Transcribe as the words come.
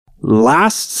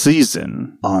Last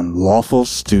season on Lawful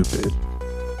Stupid.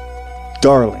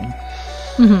 Darling.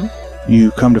 You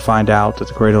come to find out that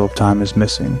the Cradle of Time is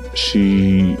missing.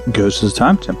 She goes to the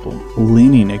Time Temple.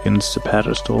 Leaning against the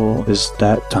pedestal is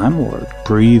that Time Lord,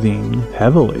 breathing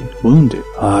heavily, wounded.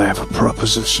 I have a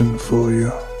proposition for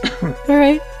you.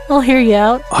 Alright, I'll hear you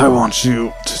out. I want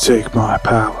you to take my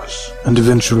powers and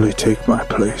eventually take my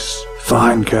place.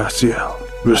 Find Cassiel,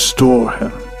 restore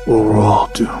him, or we're all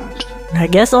doomed. I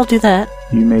guess I'll do that.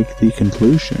 You make the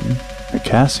conclusion that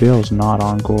Cassiel is not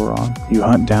on Goron. You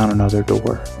hunt down another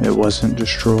door. It wasn't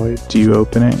destroyed. Do you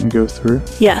open it and go through?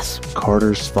 Yes.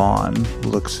 Carter Swan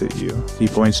looks at you. He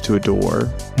points to a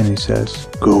door and he says,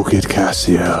 "Go get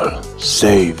Cassiel.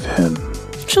 Save him."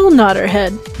 She'll nod her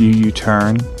head. You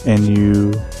turn and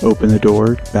you open the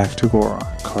door back to Goron.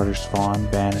 Carter Swan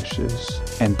vanishes.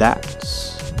 And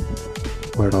that's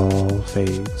where it all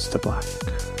fades to black.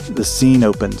 The scene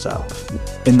opens up.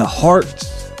 In the heart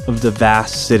of the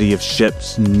vast city of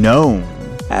ships known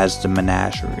as the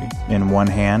Menagerie. In one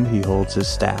hand, he holds his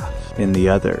staff. In the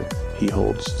other, he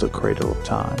holds the Cradle of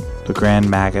Time. The Grand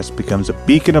Magus becomes a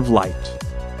beacon of light,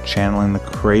 channeling the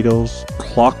Cradle's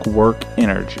clockwork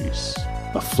energies.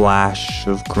 A flash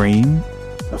of green,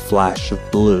 a flash of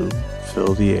blue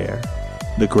fill the air.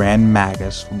 The Grand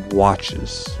Magus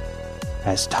watches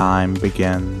as time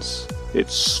begins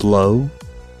its slow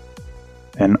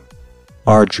and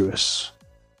arduous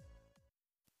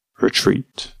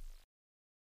retreat.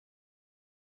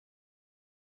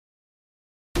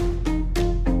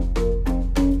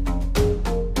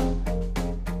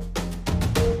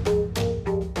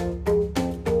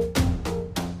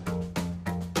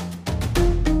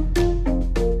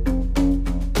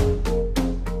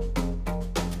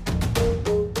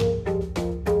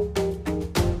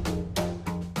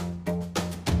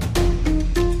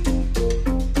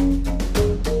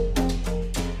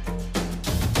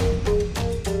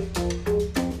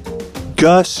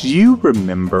 Gus, you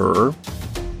remember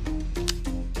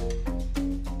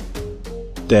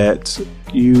that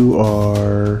you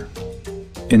are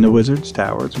in the Wizard's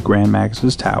Tower, the Grand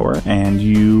Magus's Tower, and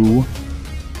you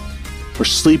were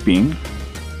sleeping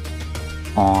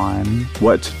on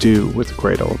what to do with the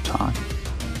Cradle of Time.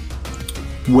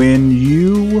 When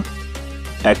you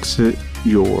exit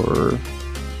your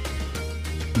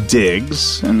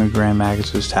digs in the Grand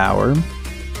Magus's Tower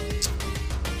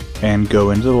and go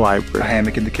into the library. A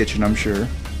hammock in the kitchen, I'm sure.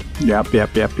 Yep.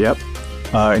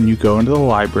 And you go into the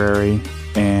library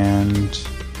and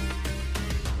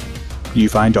you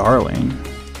find Darling.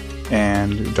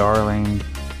 And Darling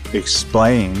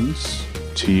explains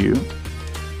to you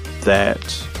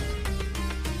that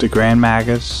the Grand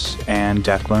Magus and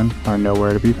Declan are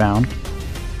nowhere to be found.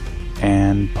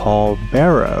 And Paul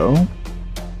Barrow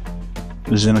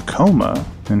is in a coma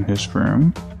in his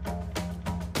room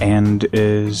and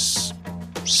is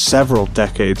several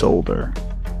decades older.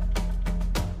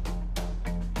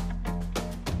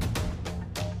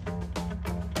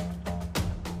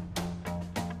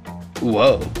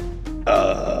 Whoa.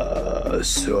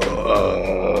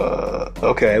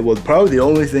 Okay, well, probably the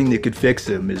only thing that could fix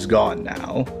him is gone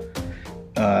now.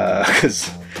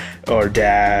 Because our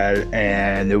dad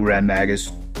and the Grand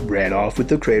Magus ran off with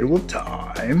the Cradle of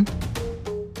Time.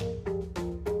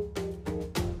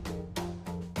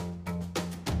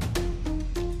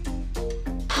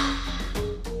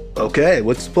 Okay,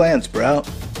 what's the plan, Sprout?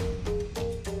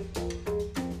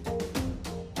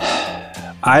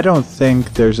 I don't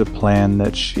think there's a plan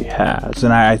that she has,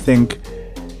 and I think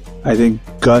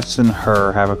Gus and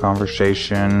her have a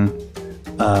conversation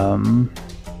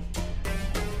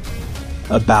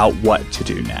about what to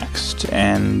do next,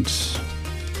 and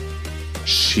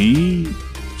she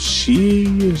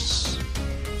is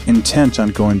intent on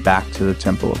going back to the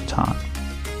Temple of Time.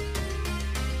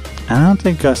 I don't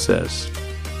think Gus is.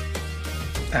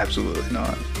 Absolutely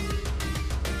not.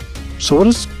 So what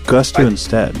does Gus do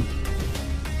instead?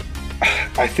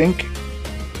 I think,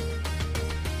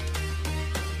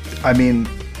 I mean,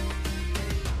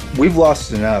 we've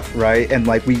lost enough, right? And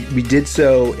like we did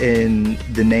so in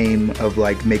the name of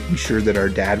like making sure that our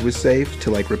dad was safe, to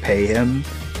like repay him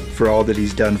for all that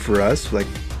he's done for us. Like,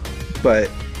 but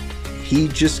he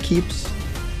just keeps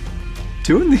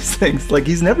doing these things. Like,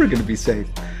 he's never going to be safe.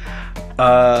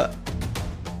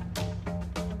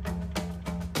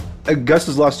 Gus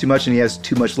has lost too much and he has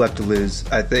too much left to lose,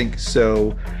 I think.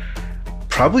 So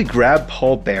probably grab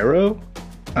Paul Barrow,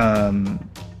 hop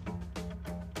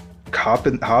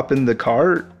in the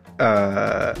car,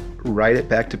 ride it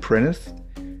back to Prinith,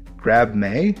 grab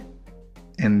May,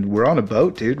 and we're on a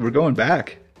boat, dude. We're going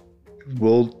back.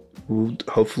 We'll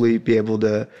hopefully be able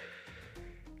to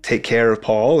take care of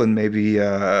Paul and maybe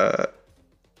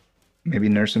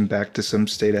nurse him back to some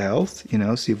state of health.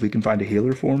 See if we can find a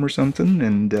healer for him or something.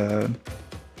 And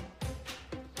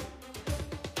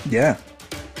yeah.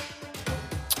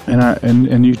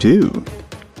 And you do,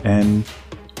 and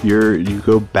you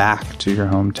go back to your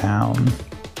hometown,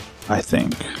 I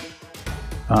think,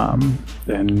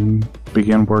 and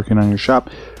begin working on your shop.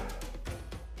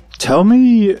 Tell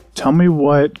me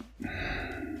what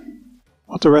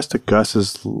the rest of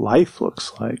Gus's life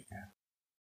looks like.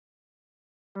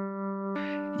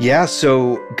 Yeah,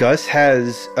 so Gus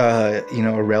has, a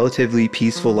relatively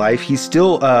peaceful life. He's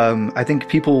still, I think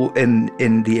people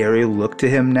in the area look to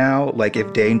him now, like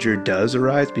if danger does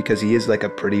arise, because he is like a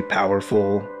pretty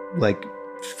powerful, like,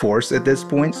 force at this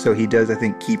point. So he does, I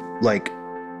think, keep like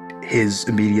his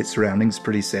immediate surroundings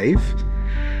pretty safe.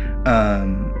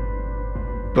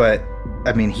 But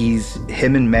I mean,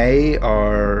 him and May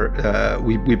are,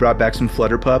 we brought back some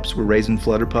flutter pups. We're raising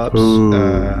flutter pups. Ooh,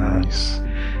 nice.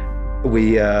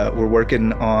 We're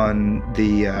working on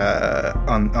the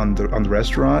on the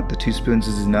restaurant. The 2 spoons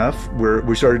is enough.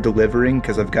 We started delivering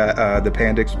because I've got the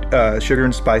Panda Sugar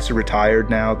and Spice are retired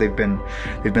now. They've been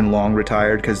long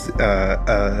retired because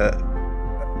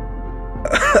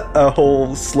a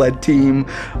whole sled team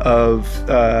of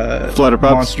Flutter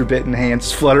Pups, monster bit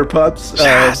enhanced Flutter Pups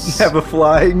yes! Have a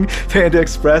flying Panda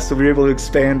Express, so we were able to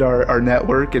expand our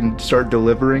network and start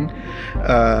delivering.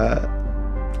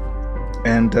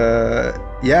 And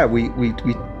we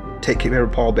take care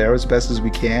of Paul Bear as best as we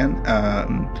can.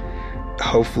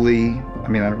 Hopefully, I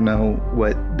mean, I don't know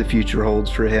what the future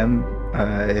holds for him,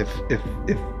 if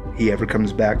he ever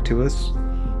comes back to us.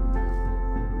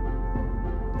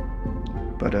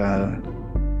 But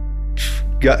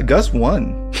Gus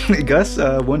won. Gus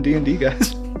won D&D,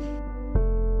 guys.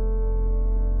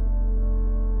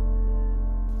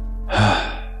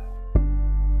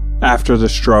 After the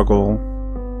struggle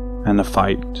and the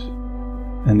fight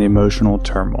and the emotional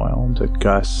turmoil that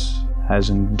Gus has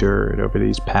endured over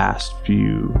these past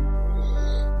few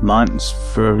months,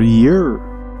 for a year,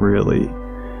 really,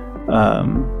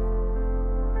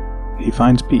 he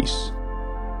finds peace.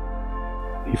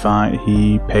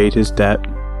 He paid his debt,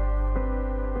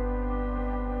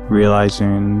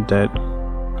 realizing that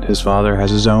his father has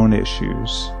his own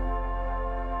issues,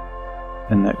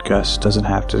 and that Gus doesn't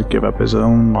have to give up his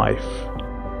own life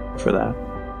for that.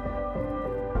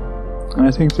 And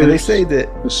I think they say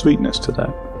that the sweetness to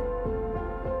that.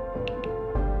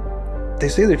 They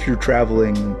say that if you're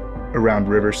traveling around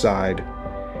Riverside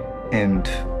and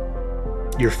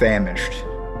you're famished,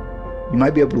 you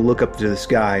might be able to look up to the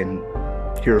sky and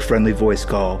hear a friendly voice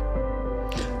call,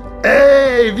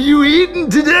 "Hey, have you eaten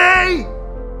today?"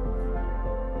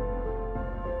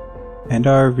 And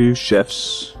our view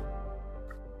shifts.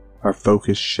 Our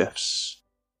focus shifts.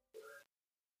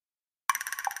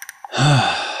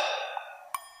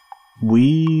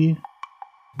 We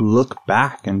look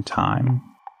back in time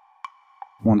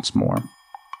once more,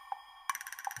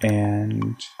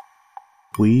 and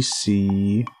we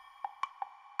see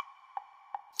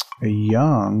a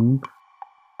youngling,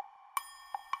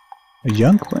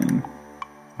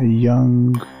 a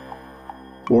young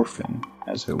orphan,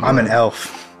 as it were. I'm an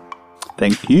elf.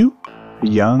 Thank you. A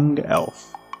young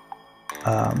elf.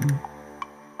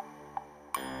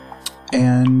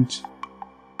 And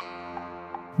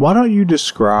why don't you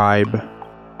describe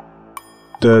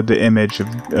the image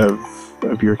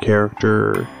of your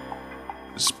character's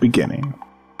beginning,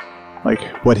 like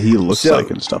what he looks like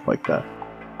and stuff like that?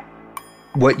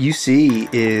 What you see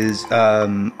is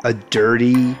a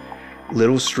dirty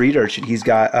little street urchin. He's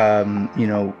got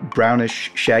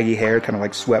brownish shaggy hair, kind of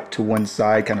like swept to one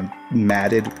side, kind of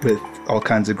matted with all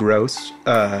kinds of gross.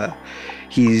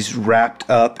 He's wrapped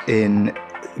up in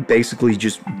basically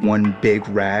just one big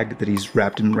rag that he's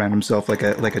wrapped around himself like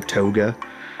a toga.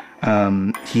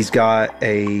 He's got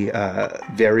a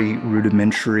very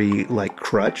rudimentary like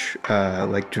crutch,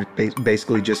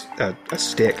 basically just a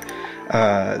stick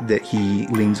that he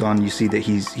leans on. You see that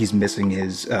he's missing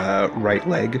his right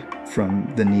leg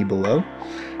from the knee below,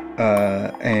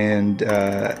 and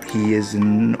he is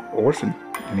an orphan,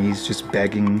 and he's just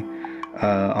begging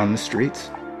on the streets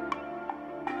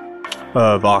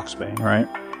of Oxbane, right?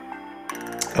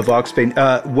 Of Oxbane.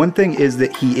 One thing is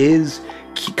that he is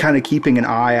kind of keeping an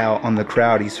eye out on the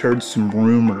crowd. He's heard some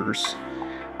rumors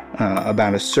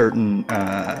about a certain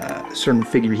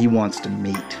figure he wants to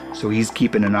meet. So he's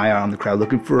keeping an eye out on the crowd,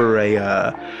 looking for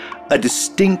a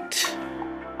distinct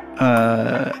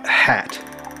hat.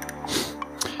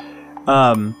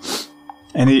 And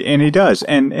he does.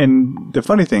 And the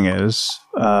funny thing is,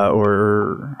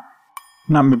 or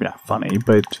not, maybe not funny,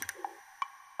 but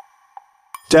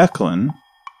Declan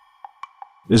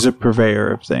is a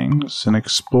purveyor of things, an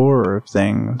explorer of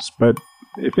things, but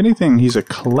if anything, he's a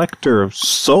collector of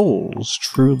souls,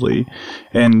 truly.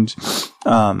 And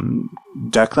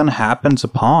Declan happens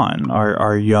upon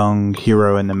our young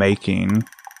hero in the making,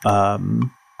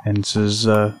 and says,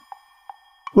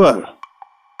 well,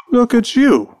 look at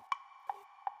you.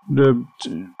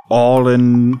 All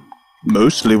in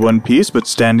mostly one piece, but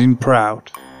standing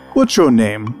proud. What's your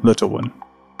name, little one?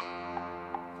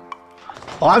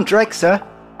 Oh, I'm Drake, sir.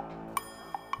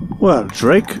 Well,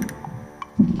 Drake,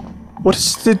 what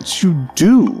is it you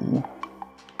do?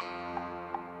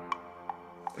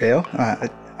 Well, I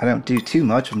don't do too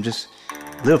much. I'm just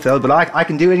a little fella, but I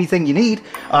can do anything you need.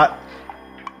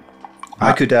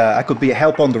 I could be a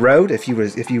help on the road if you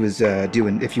was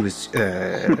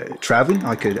traveling.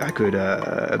 I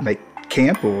could make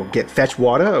camp or fetch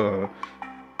water. Or...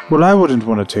 Well, I wouldn't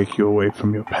want to take you away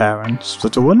from your parents,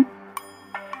 little one.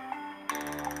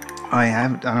 I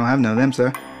don't have none of them,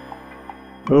 sir.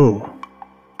 Oh,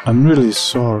 I'm really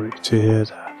sorry to hear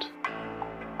that.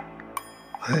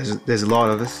 There's a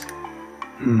lot of us.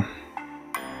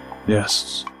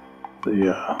 Yes,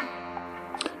 the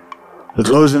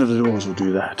closing of the doors will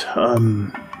do that.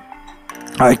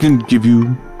 I can give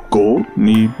you gold. And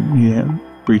he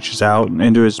reaches out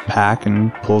into his pack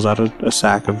and pulls out a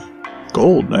sack of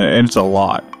gold, and it's a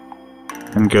lot,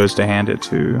 and goes to hand it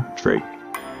to Drake.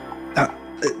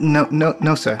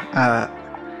 No, sir.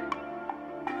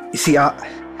 You see, I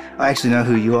actually know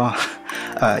who you are.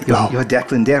 You're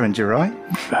Declan Derringer, right?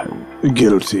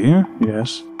 Guilty,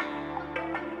 yes.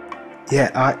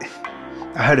 Yeah,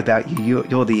 I heard about you.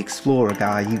 You're the explorer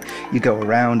guy. You go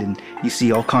around and you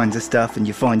see all kinds of stuff, and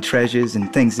you find treasures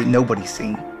and things that nobody's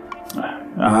seen.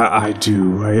 I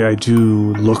do. I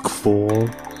do look for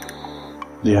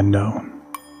the unknown.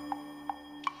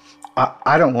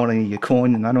 I don't want any of your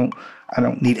coin, and I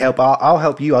don't need help. I'll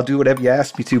help you. I'll do whatever you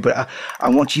ask me to, but I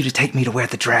want you to take me to where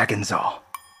the dragons are.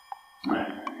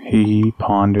 He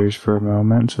ponders for a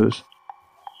moment and says,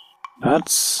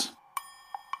 That's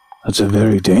a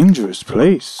very dangerous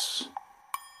place.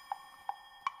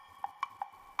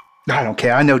 I don't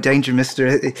care. I know danger, mister.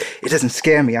 It doesn't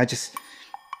scare me. I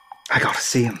gotta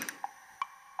see him.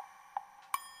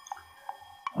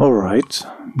 All right,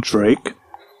 Drake.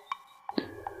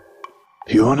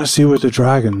 If you want to see where the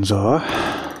dragons are,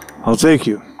 I'll take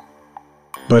you.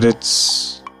 But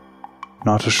it's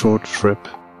not a short trip,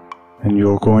 and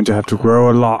you're going to have to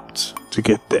grow a lot to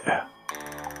get there.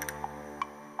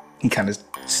 He kind of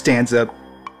stands up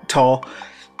tall.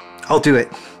 I'll do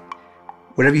it.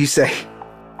 Whatever you say.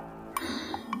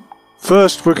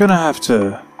 First, we're gonna have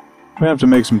to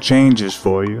make some changes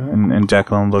for you. And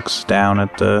Declan looks down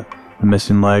at the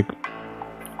missing leg.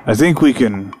 I think we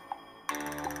can.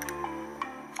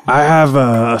 I have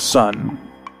a son,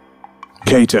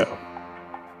 Kato.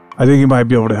 I think he might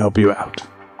be able to help you out.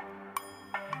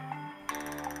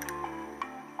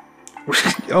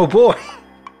 Oh boy.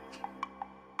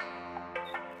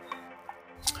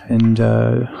 And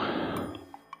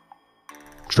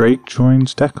Drake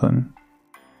joins Declan.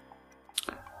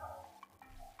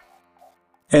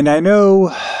 And I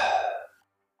know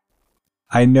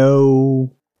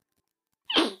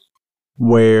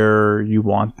where you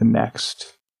want the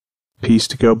next piece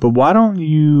to go, but why don't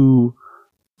you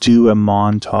do a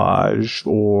montage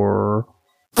or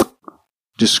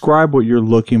describe what you're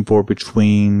looking for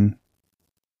between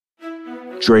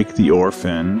Drake the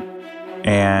orphan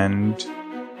and,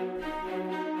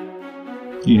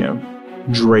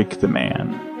 Drake the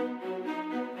man.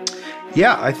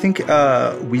 Yeah, I think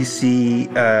we see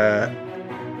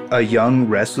a young,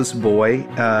 restless boy.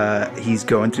 He's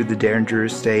going through the Derringer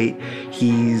estate.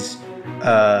 He's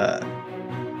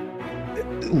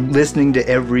listening to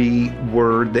every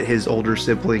word that his older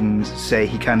siblings say.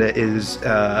 He kind of is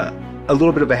a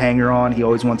little bit of a hanger-on. He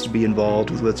always wants to be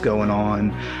involved with what's going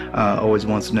on, always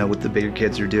wants to know what the bigger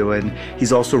kids are doing.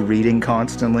 He's also reading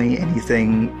constantly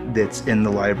anything that's in the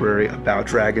library about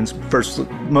dragons. First,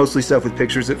 mostly stuff with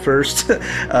pictures at first,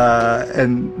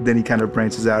 and then he kind of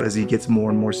branches out as he gets more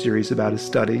and more serious about his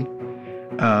study.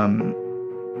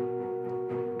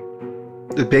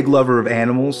 A big lover of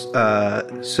animals,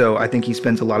 so I think he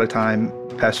spends a lot of time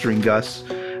pestering Gus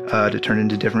to turn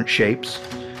into different shapes.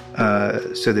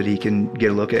 So that he can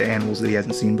get a look at animals that he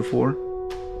hasn't seen before.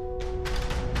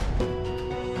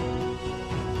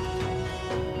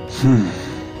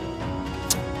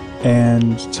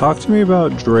 And talk to me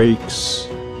about Drake's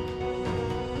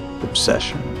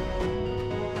obsession.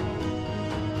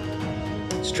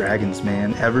 It's dragons,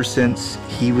 man. Ever since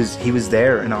he was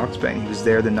there in Oxbane. He was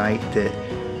there the night that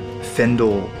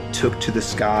Fendel took to the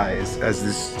skies as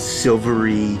this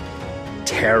silvery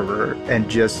terror and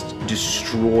just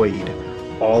destroyed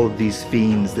all of these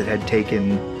fiends that had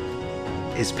taken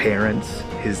his parents,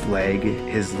 his leg,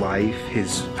 his life,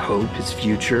 his hope, his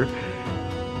future.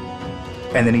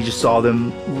 And then he just saw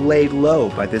them laid low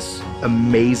by this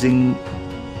amazing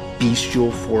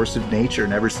bestial force of nature.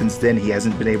 And ever since then, he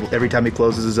hasn't been able, every time he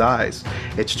closes his eyes,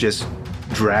 it's just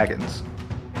dragons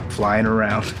flying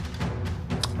around.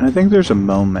 I think there's a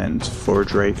moment for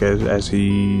Drake as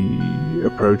he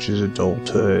approaches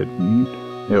adulthood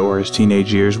or his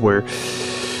teenage years where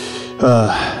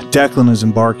Declan is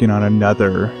embarking on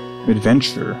another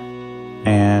adventure,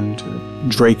 and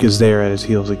Drake is there at his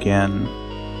heels again,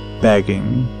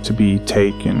 begging to be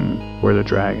taken where the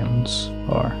dragons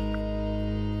are.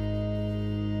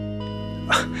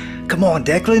 Come on,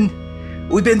 Declan.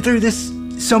 We've been through this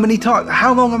so many times.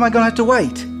 How long am I going to have to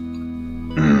wait?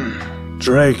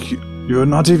 Drake, you're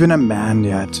not even a man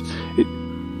yet.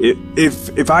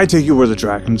 If I take you where the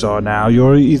dragons are now,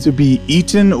 you'll either be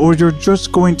eaten or you're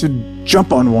just going to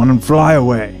jump on one and fly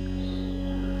away.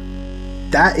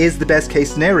 That is the best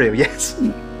case scenario, yes.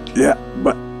 Yeah,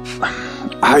 but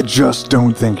I just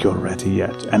don't think you're ready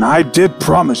yet. And I did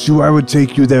promise you I would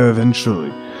take you there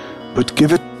eventually. But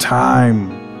give it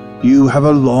time. You have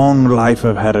a long life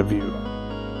ahead of you.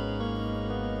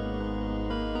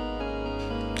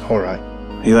 All right.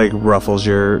 He ruffles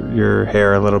your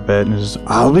hair a little bit and says,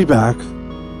 I'll be back.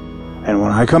 And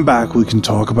when I come back, we can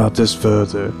talk about this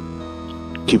further.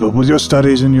 Keep up with your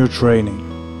studies and your training.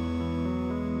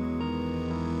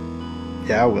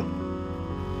 Yeah, I will.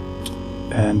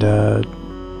 And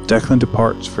Declan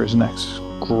departs for his next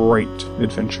great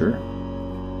adventure.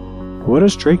 What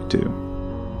does Drake do?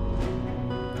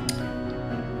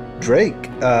 Drake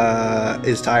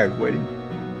is tired of waiting.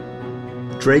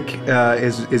 Drake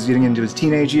is getting into his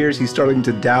teenage years. He's starting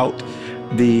to doubt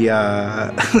the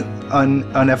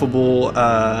ineffable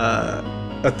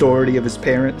authority of his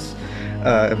parents,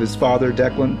 of his father,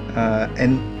 Declan.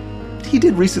 And he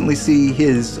did recently see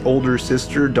his older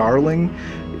sister, Darling,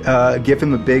 give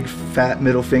him a big fat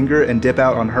middle finger and dip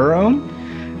out on her own.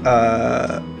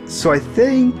 So I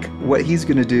think what he's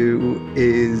going to do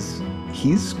is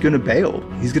he's going to bail.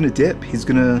 He's going to dip. He's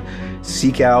going to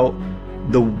seek out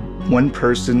the one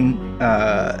person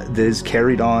that has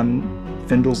carried on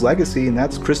Findel's legacy, and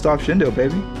that's Kristoff Shindo,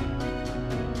 baby.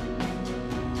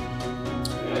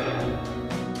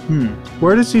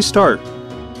 Where does he start?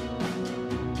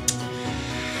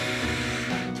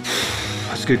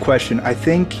 That's a good question. I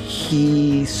think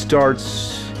he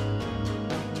starts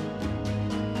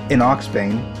in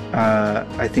Oxbane.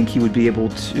 I think he would be able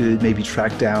to maybe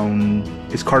track down...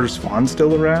 Is Carter Swan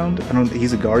still around?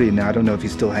 He's a guardian now. I don't know if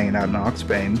he's still hanging out in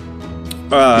Oxbane.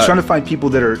 He's trying to find people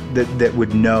that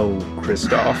would know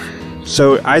Kristoff.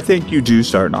 So I think you do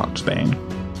start in Oxbane,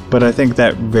 but I think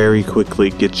that very quickly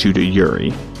gets you to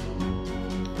Uri.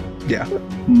 Yeah.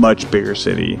 Much bigger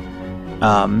city.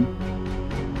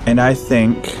 And I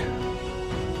think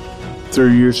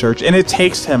through your search, and it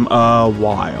takes him a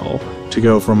while to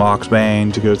go from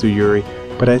Oxbane to go through Uri,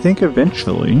 but I think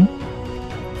eventually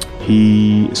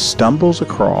he stumbles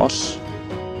across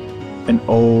an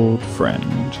old friend.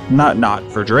 Not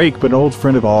for Drake, but an old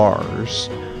friend of ours,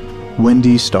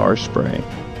 Wendy Starspray.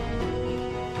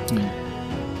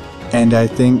 And I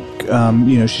think,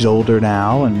 she's older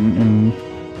now and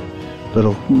a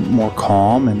little more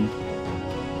calm, and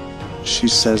she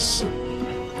says,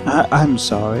 I'm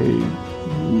sorry,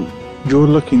 you're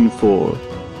looking for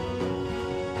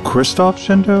Kristoff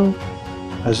Shindo?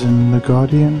 As in the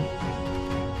Guardian?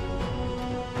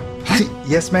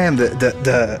 Yes, ma'am.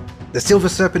 The Silver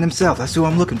Serpent himself. That's who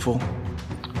I'm looking for.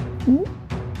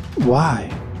 Why?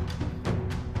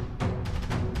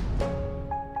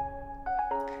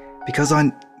 Because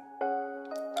I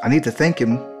need to thank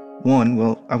him. One,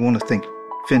 well, I want to thank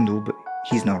Findle, but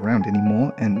he's not around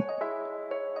anymore, and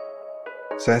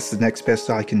so that's the next best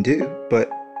I can do. But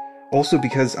also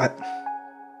because I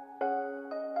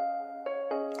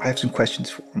have some questions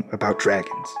for him about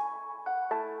dragons.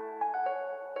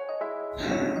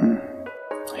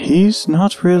 He's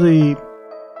not really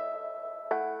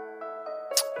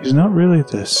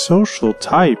the social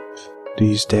type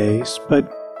these days,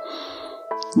 but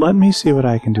let me see what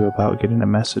I can do about getting a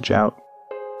message out.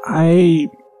 I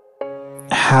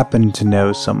happen to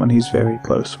know someone he's very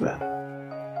close with.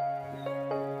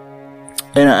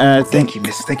 And I think... Thank you,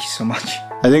 miss. Thank you so much.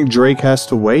 I think Drake has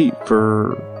to wait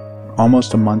for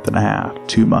almost a month and a half,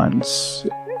 2 months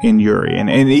in Uri. And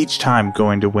each time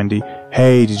going to Wendy,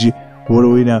 hey, what do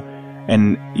we know?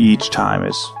 And each time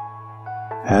is,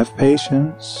 have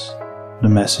patience. The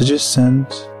message is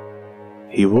sent.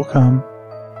 he will come.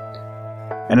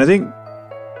 And I think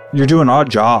you're doing odd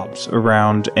jobs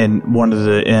around in one of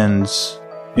the inns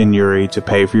in Uri to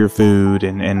pay for your food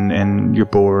and your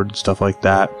board and stuff like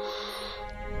that.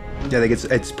 Yeah, I think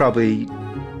it's probably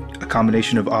a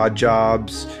combination of odd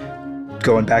jobs,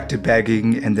 going back to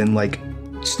begging, and then like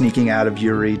sneaking out of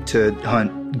Uri to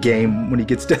hunt game when he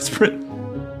gets desperate.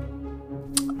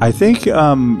 I think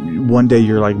one day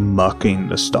you're like mucking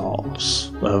the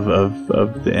stalls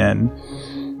of the inn,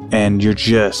 and you're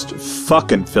just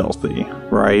fucking filthy,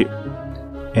 right?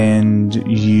 And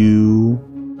you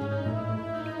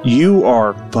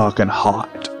are fucking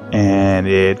hot, and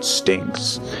it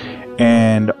stinks.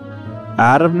 And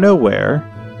out of nowhere,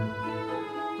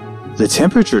 the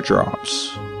temperature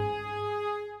drops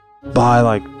by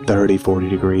like 30, 40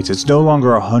 degrees. It's no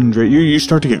longer 100. You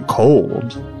start to get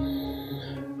cold.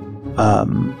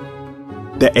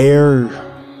 The air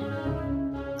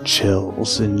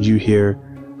chills, and you hear,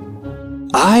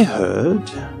 "I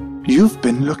heard you've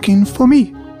been looking for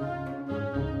me."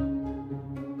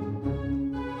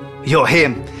 You're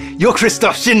him. You're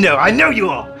Christoph Shindo. I know you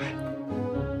are.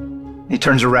 He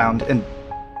turns around, and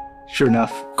sure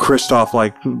enough, Christoph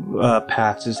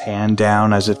pats his hand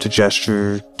down as if to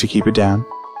gesture to keep it down.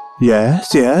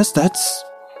 Yes, that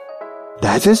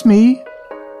is me.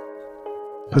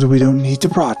 But we don't need to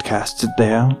broadcast it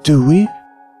there, do we?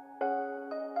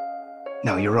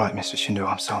 No, you're right, Mr. Shindo.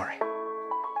 I'm sorry.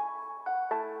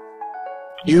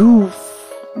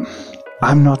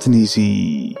 I'm not an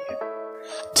easy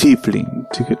tiefling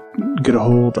to get a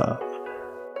hold of.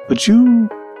 But you've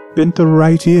been the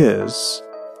right ears.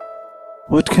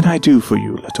 What can I do for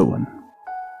you, little one?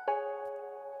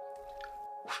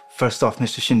 First off,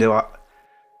 Mr. Shindo,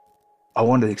 I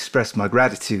wanted to express my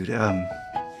gratitude.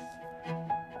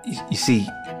 You see,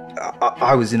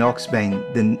 I was in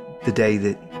Oxbane the day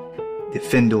that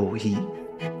Findle, he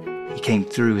came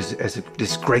through as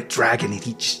this great dragon, and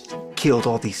he just killed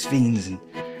all these fiends, and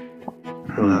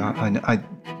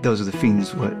those are the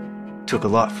fiends what took a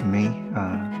lot from me.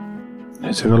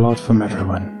 It took a lot from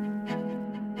everyone.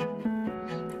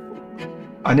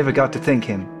 I never got to thank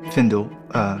him, Findle,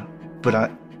 but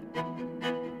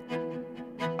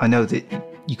I know that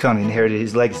you kind of inherited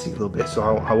his legacy a little bit, so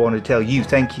I want to tell you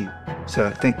thank you.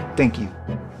 So thank you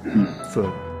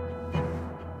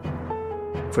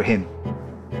for him.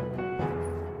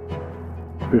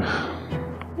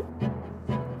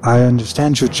 I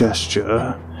understand your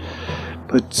gesture,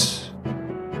 but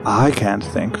I can't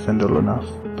thank Findle enough.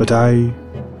 But I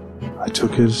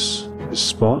took his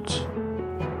spot,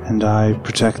 and I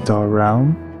protect our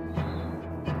realm.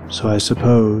 So I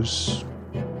suppose,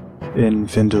 in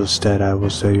Findle's stead, I will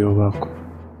say you're welcome.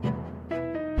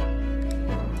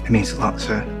 It means a lot,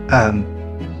 sir.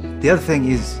 The other thing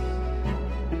is,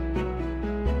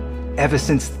 ever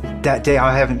since that day,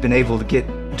 I haven't been able to get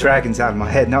dragons out of my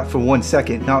head, not for 1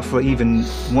 second, not for even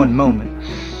one moment.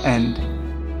 And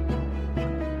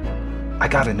I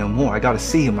gotta know more. I gotta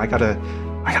see him. I gotta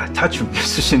touch him,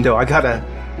 Mr. Shindo. I gotta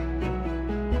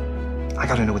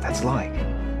know what that's like.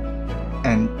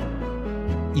 And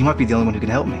you might be the only one who can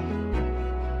help me.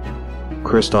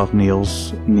 Christoph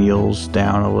kneels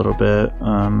down a little bit.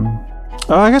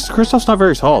 I guess Christoph's not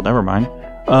very tall. Never mind.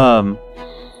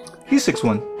 He's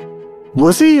 6'1".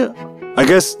 Was he? I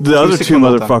guess the other two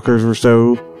motherfuckers were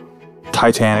so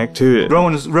titanic too.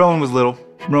 Rowan was little.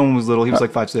 He was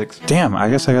like 5'6". Damn, I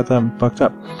guess I got them fucked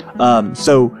up.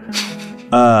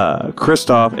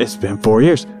 Christoph, it's been 4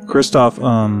 years. Christoph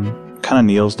kind of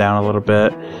kneels down a little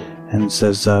bit and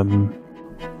says,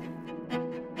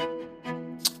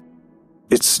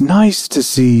 "It's nice to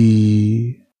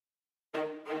see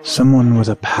someone with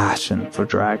a passion for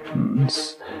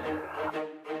dragons.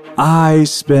 I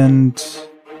spent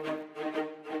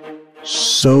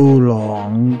so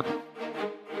long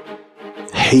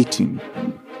hating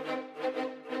them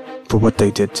for what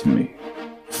they did to me,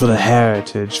 for the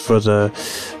heritage, for the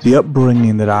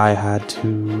upbringing that I had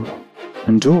to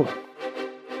endure.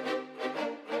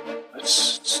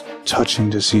 It's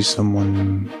touching to see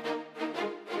someone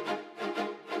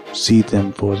see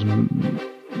them for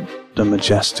the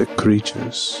majestic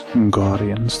creatures and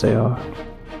guardians they are."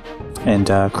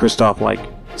 And Christoph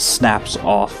snaps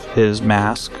off his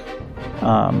mask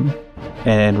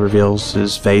and reveals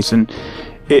his face. And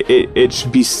it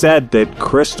should be said that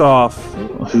Christoph,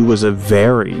 who was a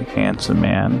very handsome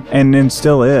man, and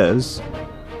still is,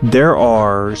 there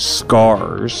are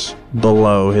scars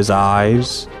below his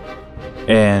eyes.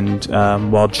 And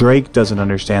while Drake doesn't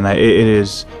understand that, it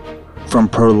is from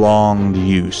prolonged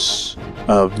use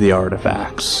of the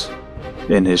artifacts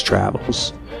in his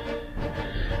travels.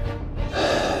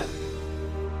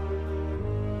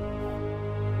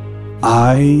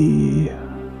 I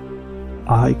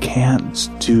can't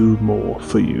do more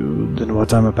for you than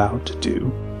what I'm about to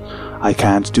do. I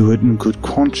can't do it in good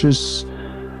conscience,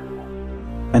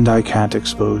 and I can't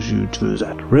expose you to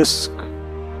that risk.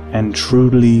 And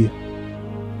truly,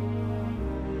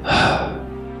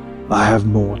 I have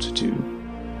more to do.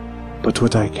 But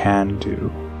what I can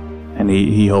do, and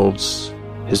he holds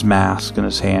his mask in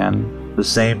his hand, the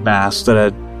same mask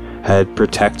that had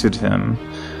protected him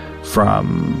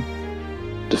from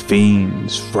the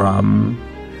fiends, from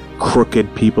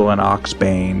crooked people in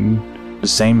Oxbane, the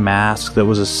same mask that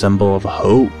was a symbol of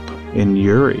hope in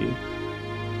Yuri.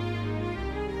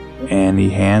 And he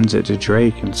hands it to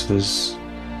Drake and says,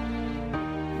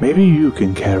 maybe you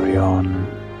can carry on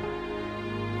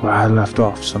where I left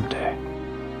off someday.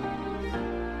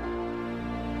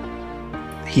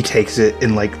 He takes it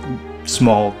in like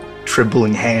small,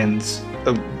 trembling hands,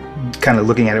 kind of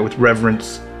looking at it with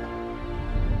reverence.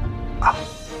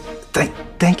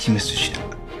 Thank you, Mr. Shin.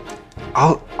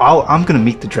 I'm gonna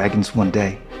meet the dragons one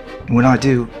day, and when I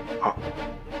do,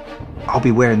 I'll be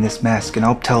wearing this mask, and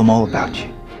I'll tell them all about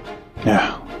you.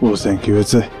 Yeah, well, thank you.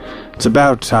 It's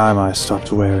about time I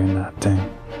stopped wearing that thing.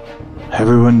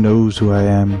 Everyone knows who I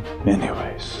am,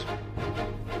 anyways.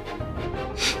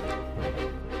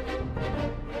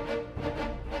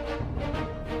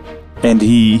 And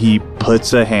he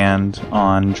puts a hand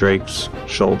on Drake's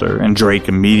shoulder, and Drake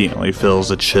immediately feels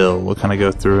a chill will kind of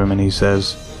go through him, and he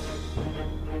says,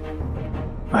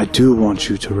 I do want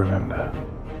you to remember,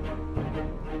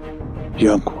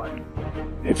 young one,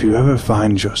 if you ever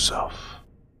find yourself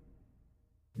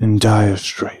in dire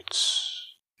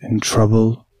straits, in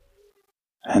trouble,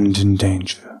 and in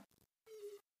danger,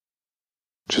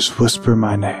 just whisper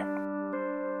my name,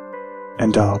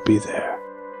 and I'll be there.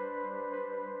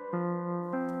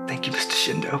 Thank you, Mr.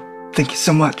 Shindo. Thank you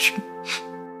so much.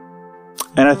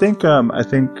 And I think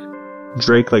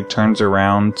Drake like turns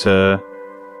around to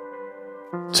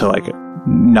like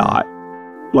not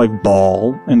like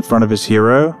bawl in front of his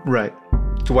hero. Right.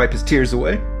 To wipe his tears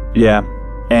away. Yeah.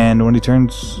 And when he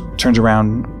turns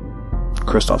around,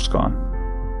 Kristoff's gone.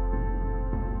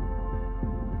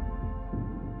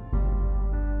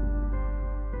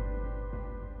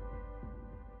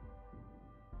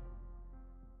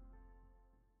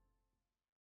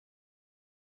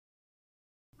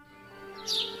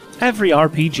 Every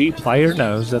RPG player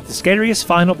knows that the scariest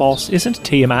final boss isn't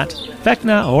Tiamat,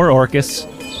 Vecna, or Orcus.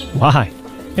 Why?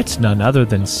 It's none other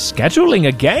than scheduling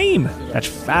a game, that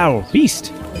foul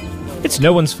beast. It's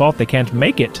no one's fault they can't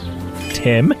make it.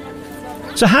 Tim?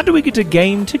 So how do we get a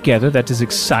game together that is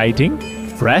exciting,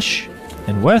 fresh,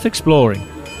 and worth exploring?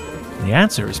 The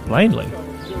answer is plainly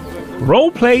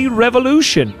Roleplay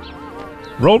Revolution.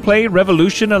 Roleplay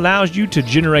Revolution allows you to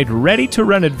generate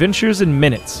ready-to-run adventures in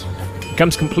minutes. It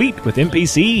comes complete with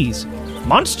NPCs,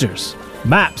 monsters,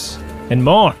 maps, and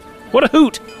more. What a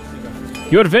hoot!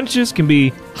 Your adventures can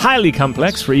be highly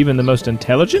complex for even the most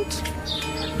intelligent,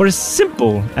 or as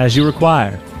simple as you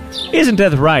require. Isn't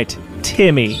that right,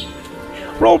 Timmy?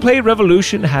 Roleplay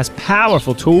Revolution has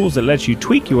powerful tools that let you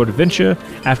tweak your adventure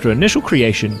after initial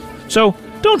creation, so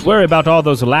don't worry about all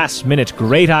those last-minute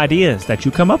great ideas that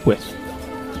you come up with.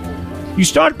 You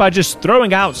start by just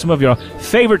throwing out some of your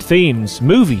favorite themes,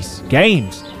 movies,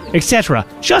 games, etc.,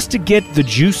 just to get the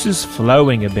juices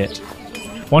flowing a bit.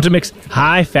 Want to mix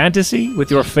high fantasy with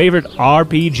your favorite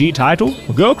RPG title?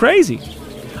 Well, go crazy.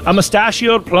 A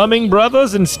mustachioed plumbing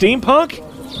brothers and steampunk?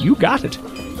 You got it.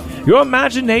 Your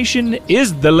imagination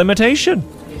is the limitation.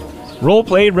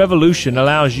 Roleplay Revolution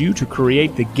allows you to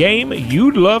create the game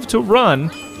you'd love to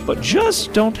run, but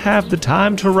just don't have the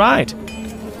time to write.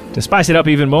 To spice it up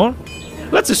even more,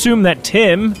 let's assume that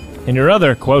Tim and your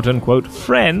other quote-unquote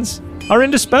friends are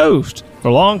indisposed for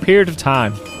a long period of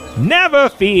time. Never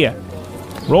fear!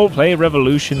 Roleplay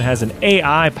Revolution has an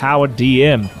AI-powered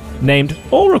DM named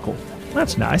Oracle.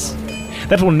 That's nice.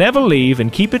 That will never leave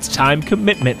and keep its time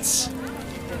commitments.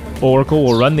 Oracle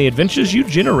will run the adventures you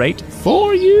generate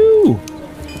for you.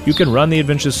 You can run the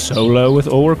adventures solo with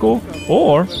Oracle,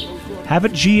 or have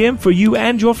it GM for you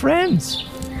and your friends.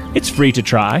 It's free to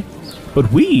try,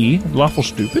 but we, Lawful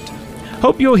Stupid,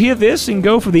 hope you'll hear this and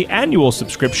go for the annual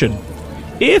subscription.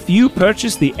 If you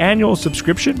purchase the annual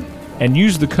subscription and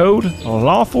use the code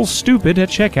LawfulStupid at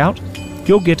checkout,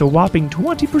 you'll get a whopping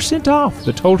 20% off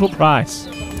the total price.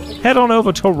 Head on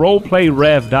over to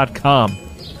roleplayrev.com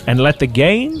and let the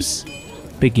games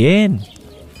begin.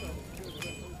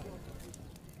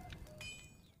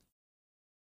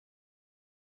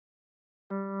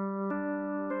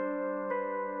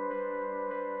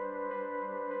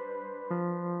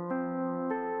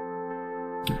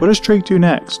 What does Drake do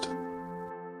next?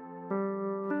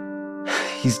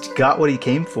 he's got what he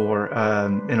came for.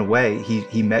 In a way,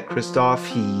 he met Kristoff.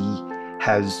 He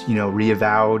has,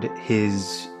 reavowed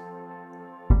his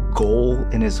goal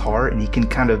in his heart, and he can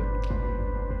kind of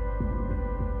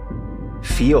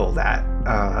feel that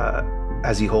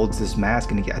as he holds this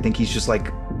mask. And I think he's just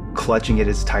like clutching it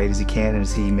as tight as he can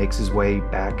as he makes his way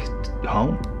back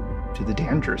home to the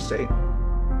Danger Estate.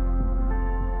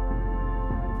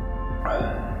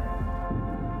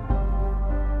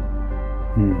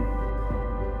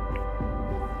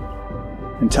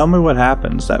 And tell me what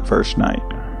happens that first night.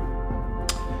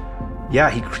 Yeah,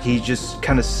 he just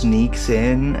kind of sneaks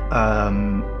in.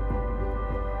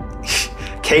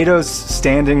 Kato's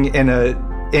standing in a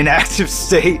inactive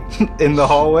state in the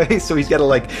hallway, so he's got to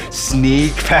like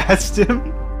sneak past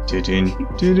him.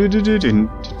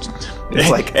 It's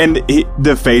like, and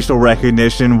the facial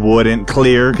recognition wouldn't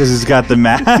clear because he's got the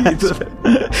mask.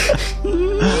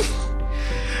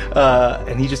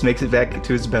 And he just makes it back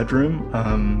to his bedroom.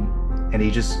 And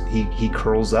he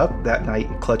curls up that night,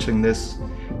 clutching this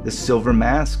silver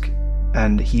mask,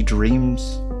 and he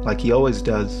dreams like he always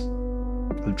does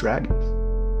of dragons.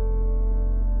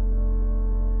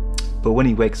 But when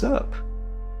he wakes up,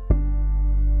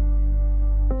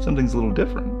 something's a little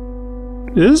different.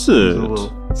 Is it?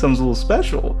 Something's a little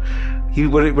special.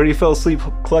 Where he fell asleep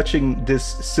clutching this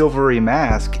silvery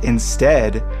mask,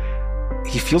 instead,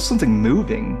 he feels something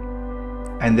moving.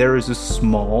 And there is a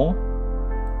small,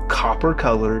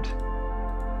 copper-colored,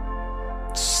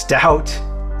 stout,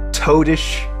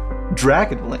 toadish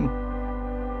dragonling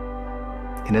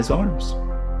in his arms.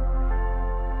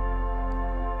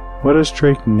 What does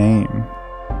Drake name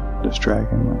this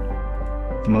dragonling?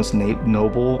 The most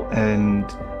noble and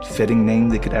fitting name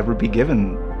that could ever be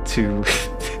given to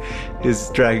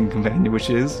his dragon companion, which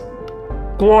is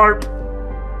Glorp.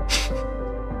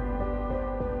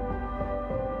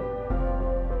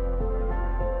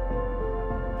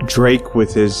 Drake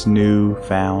with his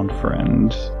newfound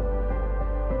friend.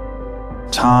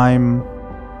 Time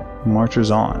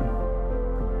marches on.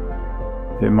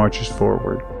 It marches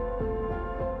forward.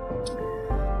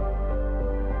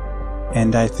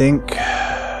 And I think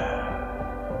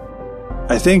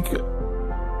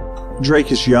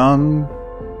Drake is young,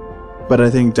 but I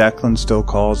think Declan still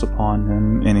calls upon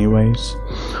him anyways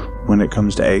when it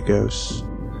comes to Agos.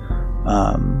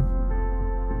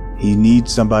 He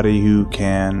needs somebody who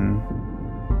can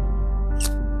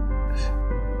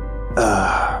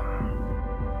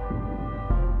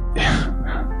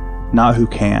not who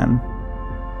can.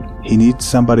 He needs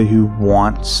somebody who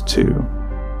wants to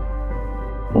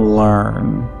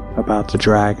learn about the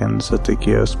dragons that the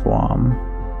Geosboam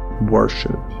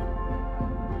worship.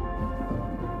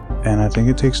 And I think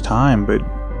it takes time, but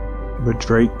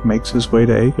Drake makes his way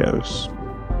to Agos.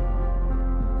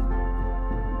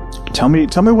 Tell me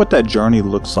what that journey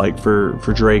looks like for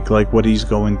Drake, like what he's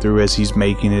going through as he's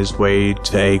making his way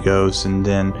to Agos and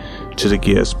then to the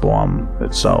Geosboam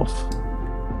itself.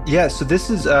 Yeah, so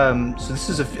this is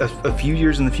a few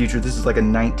years in the future. This is like a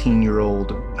 19-year-old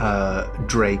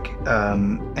Drake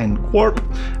and Glorp.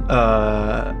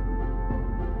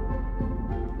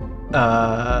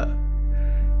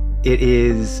 It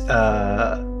is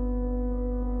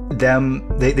them.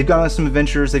 They've gone on some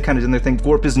adventures. They've kind of done their thing.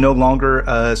 Glorp is no longer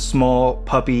a small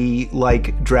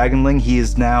puppy-like dragonling. He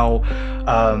is now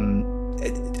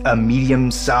a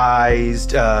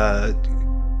medium-sized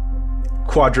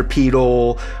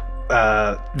quadrupedal,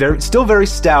 still very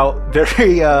stout,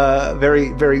 very. I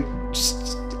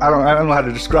don't know how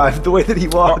to describe the way that he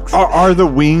walks. Are the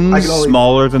wings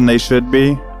smaller than they should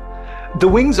be? The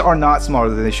wings are not smaller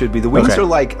than they should be. The wings are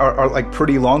like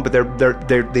pretty long, but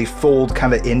they fold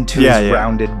kind of into his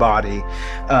rounded body.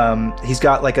 He's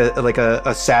got like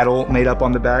a saddle made up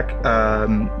on the back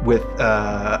with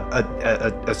a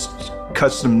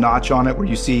custom notch on it, where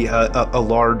you see a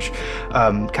large,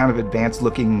 kind of advanced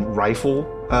looking rifle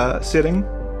sitting,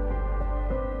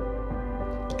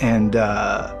 and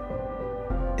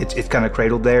it's kind of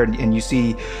cradled there, and you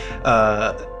see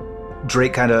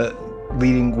Drake kind of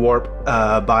leading Glorp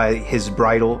by his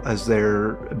bridle as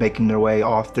they're making their way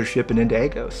off their ship and into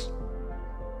Agos.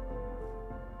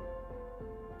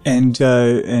 And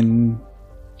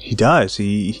he does.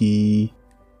 He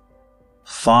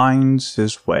finds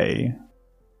his way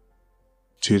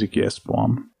to the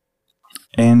Geosboam,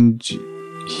 and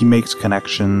he makes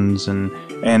connections, and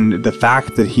the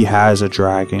fact that he has a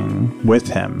dragon with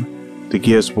him, the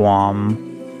Geosboam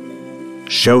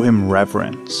show him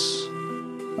reverence.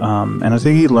 And I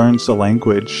think he learns the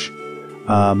language.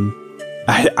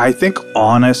 I think,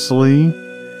 honestly,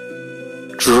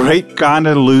 Drake kind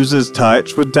of loses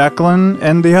touch with Declan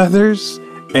and the others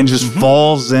and just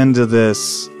falls into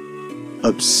this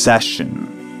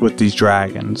obsession with these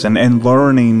dragons and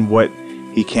learning what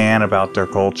he can about their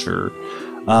culture.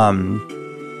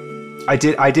 I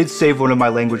did save one of my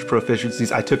language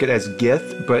proficiencies. I took it as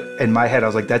Gith, but in my head I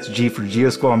was like, that's G for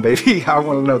Geosquam, baby. I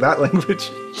want to know that language.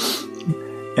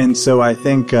 And so I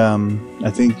think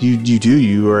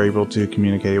you are able to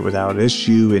communicate without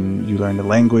issue, and you learn the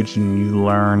language, and you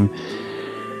learn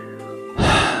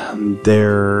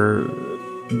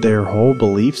their whole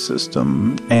belief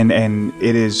system, and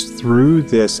it is through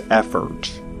this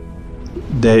effort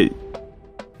that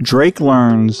Drake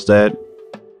learns that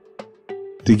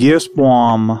the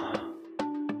Geosquam,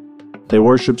 they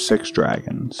worship 6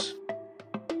 dragons,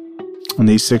 and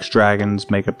these 6 dragons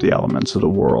make up the elements of the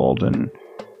world, and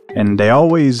they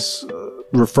always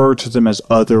refer to them as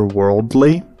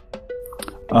otherworldly.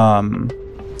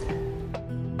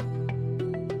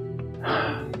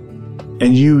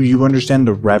 And you understand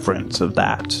the reverence of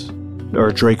that,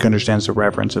 or Drake understands the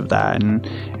reverence of that,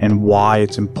 and why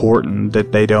it's important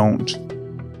that they don't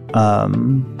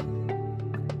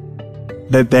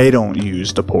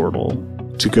use the portal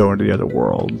to go into the other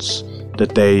worlds.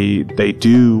 That they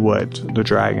do what the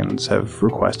dragons have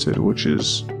requested, which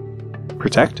is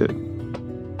protect it,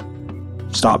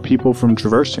 stop people from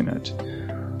traversing it.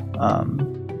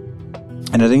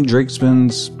 And I think Drake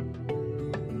spends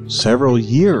several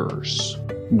years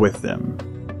with them,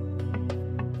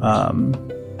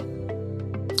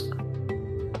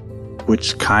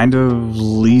 which kind of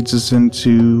leads us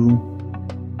into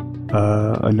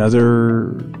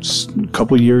another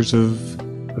couple years of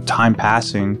time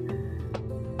passing.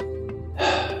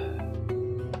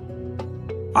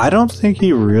 I don't think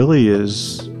he really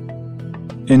is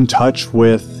in touch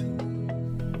with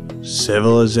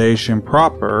civilization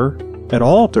proper at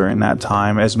all during that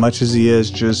time, as much as he is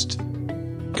just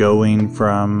going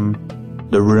from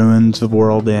the ruins of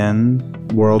World's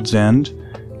End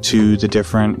to the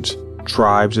different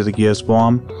tribes of the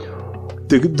Geosquam.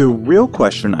 The real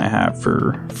question I have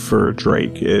for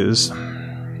Drake is,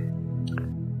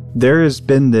 there has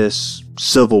been this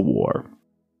civil war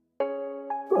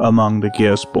among the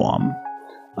Geosquam,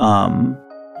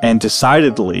 and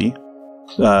decidedly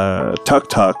Tuk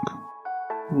Tuk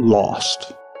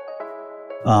lost.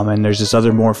 And there's this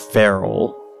other more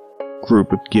feral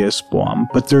group of Geosquam,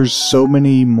 but there's so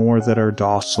many more that are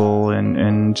docile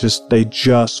and they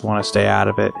just want to stay out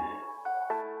of it.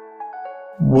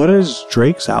 What is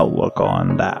Drake's outlook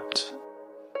on that?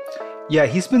 Yeah,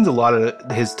 he spends a lot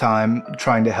of his time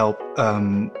trying to help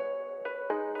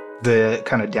the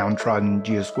kind of downtrodden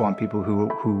Geosquam people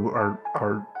who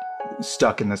are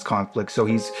stuck in this conflict. So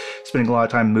he's spending a lot of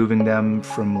time moving them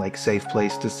from like safe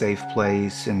place to safe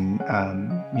place, and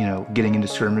getting into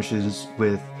skirmishes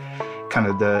with kind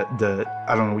of the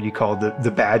I don't know what you call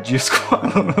the bad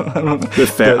Geosquam.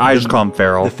 I just call them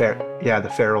feral. The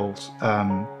ferals.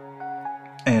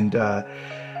 And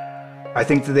I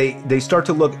think that they start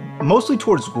to look mostly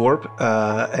towards Gorp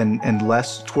and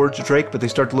less towards Drake, but they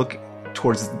start to look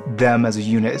towards them as a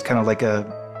unit, as kind of like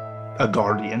a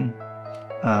guardian.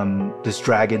 This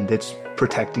dragon that's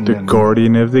protecting them. The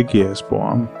guardian of the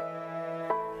Geosquam.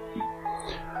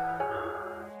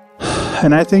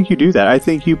 And I think you do that. I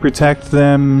think you protect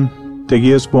them, the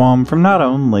Geosquam, from not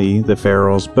only the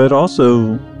ferals, but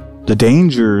also the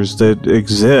dangers that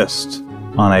exist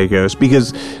on Agos,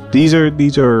 because these are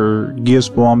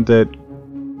Geosquam that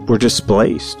were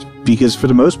displaced, because for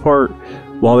the most part,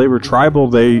 while they were tribal,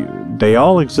 they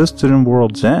all existed in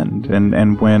World's End,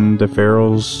 and when the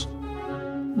ferals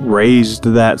razed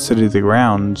that city to the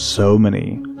ground, so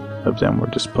many of them were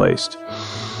displaced.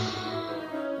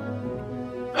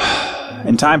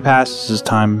 And time passes as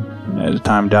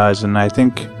time does, and I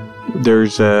think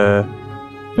there's a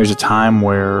time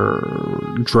where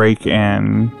Drake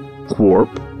and Gorp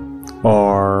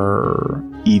are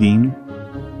eating,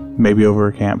 maybe over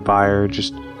a campfire,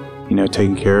 just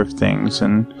taking care of things,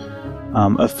 and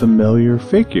a familiar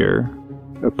figure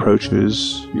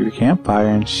approaches your campfire,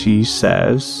 and she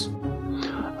says,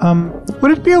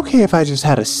 would it be okay if I just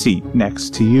had a seat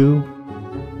next to you?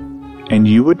 And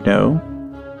you would know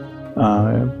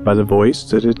by the voice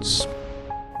that it's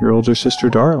your older sister,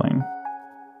 Darling.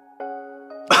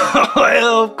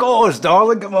 Well, of course,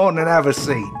 darling. Come on and have a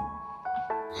seat.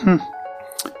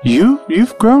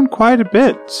 You've grown quite a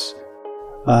bit.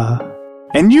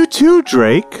 And you too,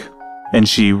 Drake. And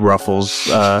she ruffles,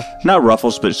 not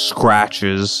ruffles, but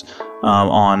scratches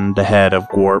on the head of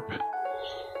Gorp.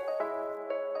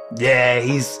 Yeah,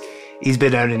 he's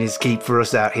been earning his keep for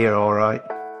us out here, all right.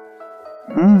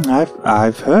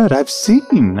 I've heard, I've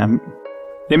seen. I'm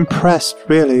impressed,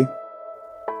 really.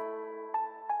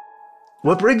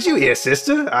 What brings you here,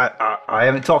 sister? I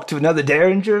haven't talked to another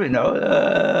Derringer,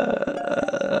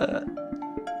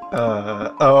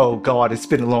 oh God, it's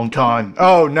been a long time.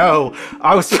 Oh no,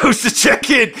 I was supposed to check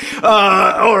in.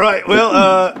 All right,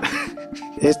 well,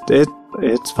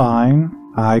 It's fine.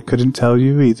 I couldn't tell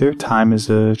you either. Time is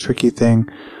a tricky thing.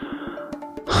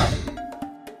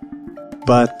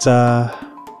 But, I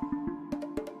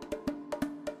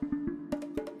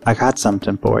got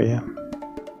something for you.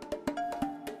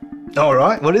 All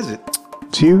right, what is it?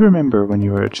 Do you remember when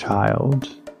you were a child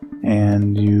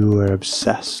and you were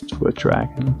obsessed with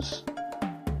dragons?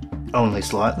 Only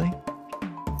slightly.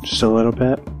 Just a little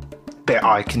bit?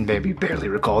 I can maybe barely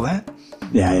recall that.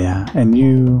 Yeah. And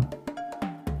you...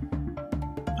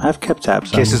 I've kept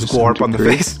tabs on you. Kisses Gorp on the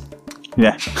face.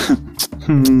 Yeah.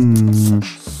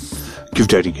 Give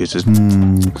daddy kisses.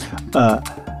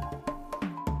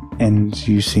 And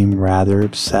you seem rather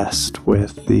obsessed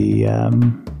with the,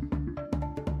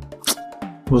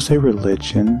 we'll say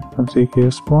religion of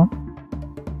Zygia Spawn.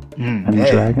 And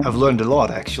the dragon. I've learned a lot,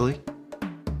 actually.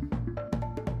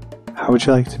 How would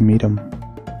you like to meet him?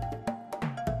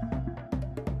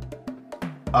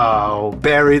 Oh,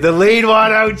 bury the lead, why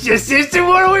don't you, sister?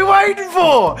 What are we waiting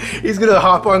for? He's gonna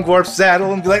hop on Gorp's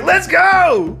saddle and be like, let's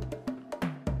go!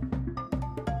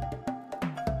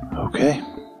 Okay.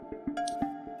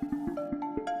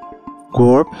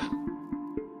 Gorp,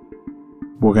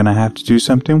 we're gonna have to do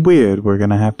something weird. We're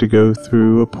gonna have to go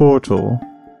through a portal.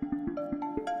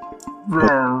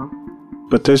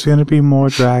 But there's gonna be more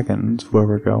dragons where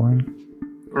we're going.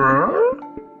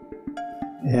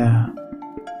 Yeah.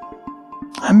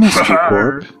 I missed you,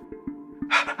 Gorp.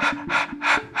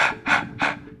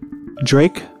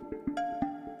 Drake?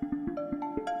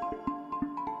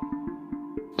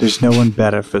 There's no one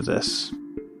better for this.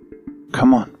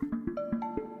 Come on.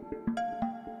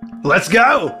 Let's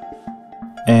go!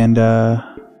 And,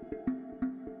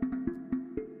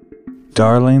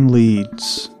 Darling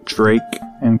leads Drake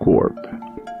and Gorp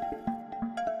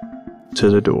to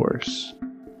the doors.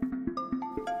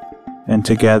 And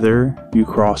together, you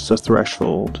cross the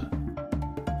threshold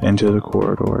into the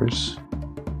corridors.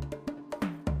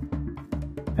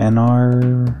 And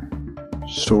our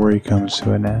story comes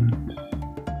to an end.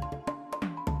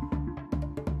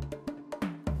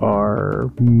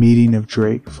 Our meeting of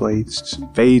Drake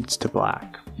fades to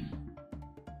black.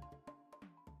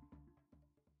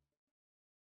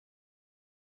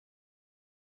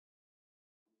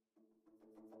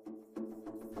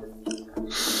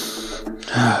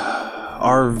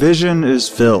 Our vision is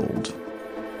filled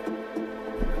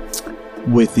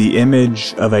with the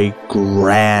image of a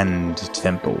grand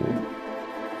temple.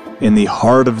 In the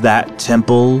heart of that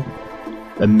temple,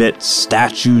 amidst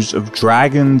statues of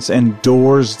dragons and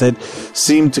doors that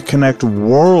seem to connect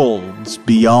worlds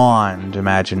beyond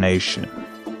imagination,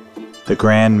 the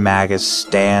Grand Magus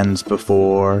stands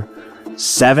before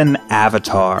 7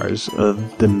 avatars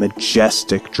of the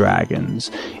majestic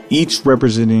dragons, each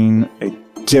representing a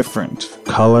different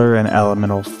color and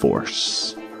elemental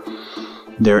force.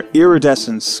 Their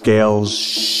iridescent scales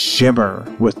shimmer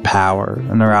with power,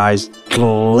 and their eyes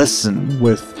glisten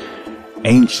with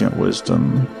ancient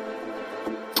wisdom.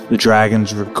 The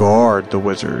dragons regard the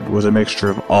wizard with a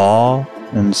mixture of awe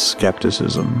and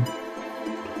skepticism.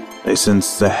 They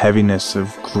sense the heaviness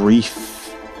of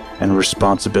grief and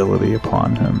responsibility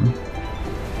upon him.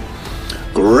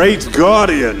 Great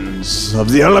guardians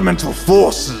of the elemental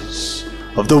forces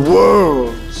of the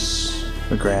worlds,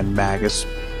 the Grand Magus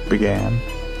began,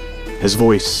 his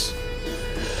voice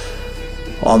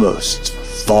almost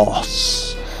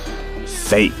false,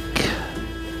 fake,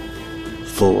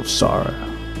 full of sorrow.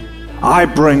 I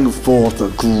bring forth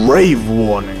a grave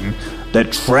warning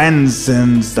that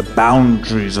transcends the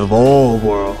boundaries of all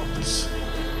worlds.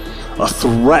 A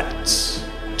threat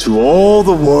to all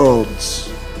the worlds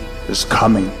is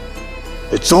coming.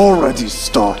 It's already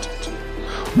started.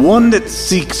 One that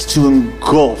seeks to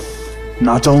engulf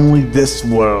not only this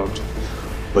world,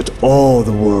 but all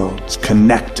the worlds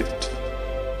connected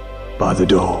by the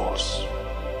doors.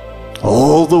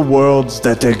 All the worlds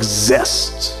that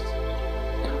exist.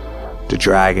 The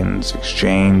dragons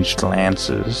exchanged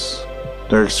glances,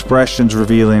 their expressions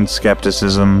revealing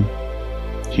skepticism,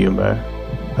 humor,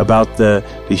 about the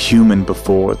human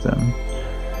before them.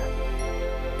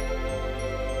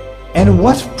 And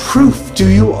what proof do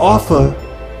you offer,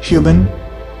 human?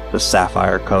 The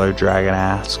sapphire-colored dragon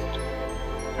asked,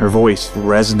 her voice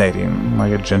resonating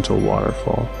like a gentle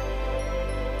waterfall.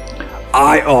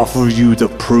 I offer you the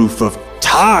proof of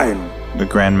time, the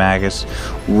Grand Magus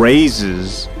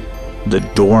raises the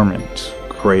dormant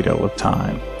cradle of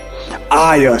time.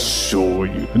 I assure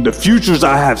you, the futures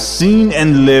I have seen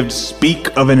and lived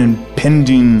speak of an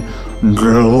impending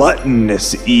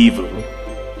gluttonous evil,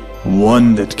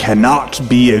 one that cannot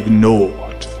be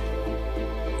ignored.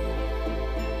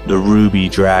 The ruby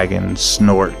dragon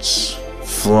snorts.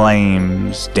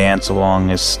 Flames dance along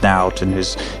his snout, and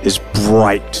his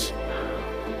bright,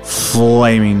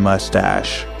 flaming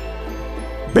mustache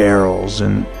barrels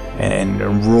and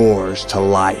roars to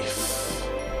life.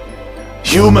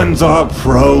 Humans are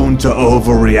prone to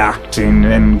overreacting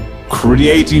and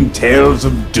creating tales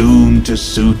of doom to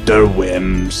suit their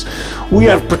whims. We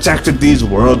have protected these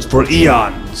worlds for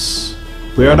eons.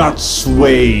 We are not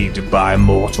swayed by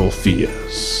mortal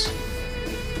fears.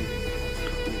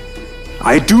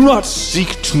 I do not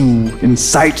seek to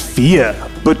incite fear,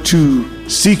 but to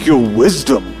seek your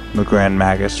wisdom, the Grand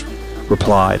Magus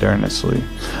replied earnestly.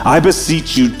 I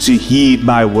beseech you to heed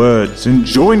my words and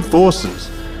join forces.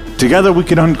 Together we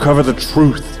can uncover the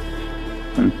truth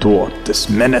and thwart this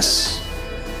menace.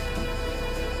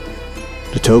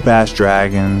 The topaz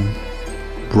dragon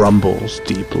rumbles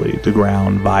deeply, the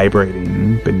ground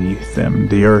vibrating beneath them.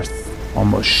 The earth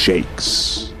almost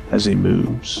shakes as he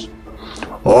moves.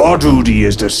 Our duty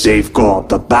is to safeguard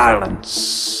the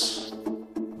balance.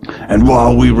 And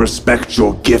while we respect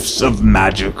your gifts of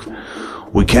magic,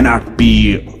 we cannot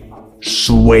be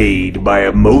swayed by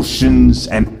emotions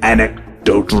and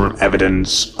anecdotal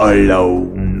evidence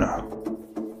alone.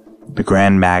 The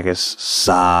Grand Magus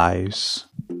sighs.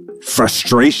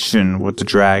 Frustration with the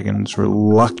dragon's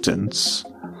reluctance.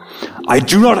 I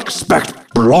do not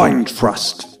expect blind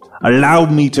trust. Allow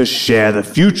me to share the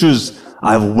futures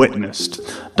I've witnessed,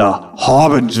 the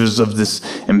harbingers of this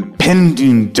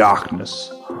impending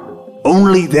darkness.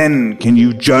 Only then can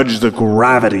you judge the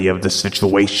gravity of the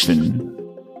situation.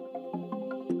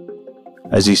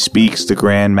 As he speaks, the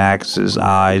Grand Magus's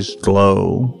eyes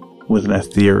glow with an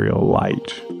ethereal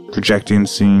light, projecting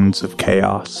scenes of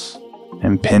chaos,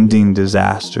 impending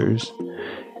disasters,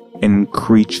 and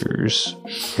creatures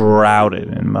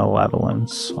shrouded in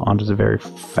malevolence onto the very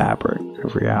fabric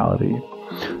of reality.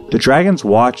 The dragons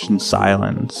watch in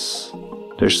silence,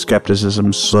 their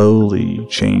skepticism slowly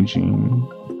changing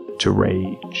to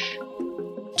rage,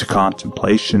 to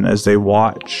contemplation as they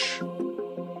watch.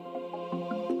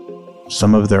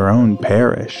 Some of their own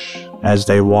perish as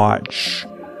they watch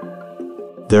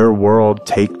their world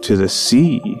take to the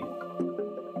sea.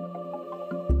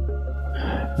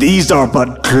 These are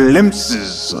but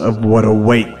glimpses of what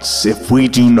awaits if we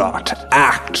do not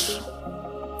act.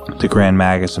 The Grand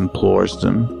Magus implores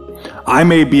them. I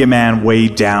may be a man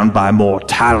weighed down by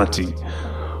mortality,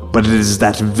 but it is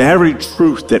that very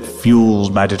truth that fuels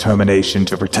my determination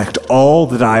to protect all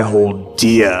that I hold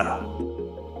dear.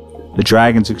 The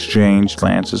dragons exchange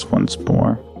glances once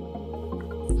more.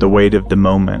 The weight of the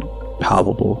moment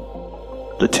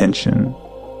palpable, the tension.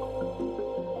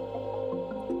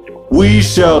 We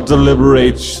shall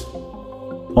deliberate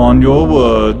on your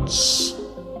words.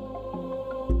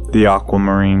 The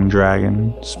aquamarine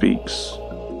dragon speaks,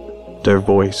 their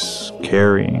voice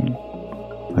carrying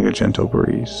like a gentle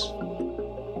breeze.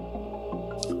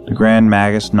 The Grand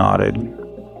Magus nodded,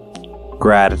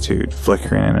 gratitude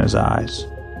flickering in his eyes.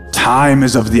 Time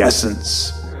is of the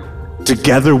essence.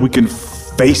 Together we can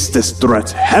face this threat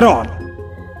head on,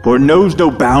 for it knows no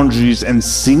boundaries and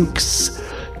seeks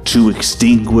to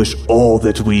extinguish all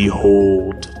that we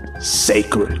hold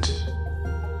sacred.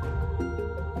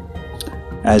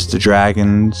 As the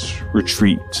dragons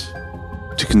retreat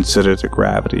to consider the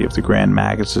gravity of the Grand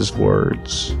Magus's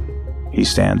words, he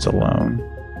stands alone,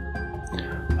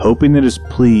 hoping that his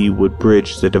plea would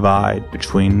bridge the divide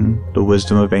between the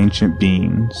wisdom of ancient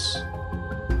beings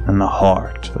and the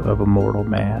heart of a mortal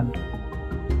man.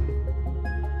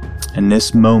 In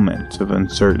this moment of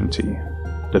uncertainty,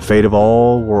 the fate of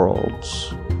all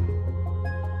worlds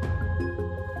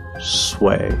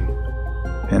sway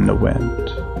in the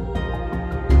wind.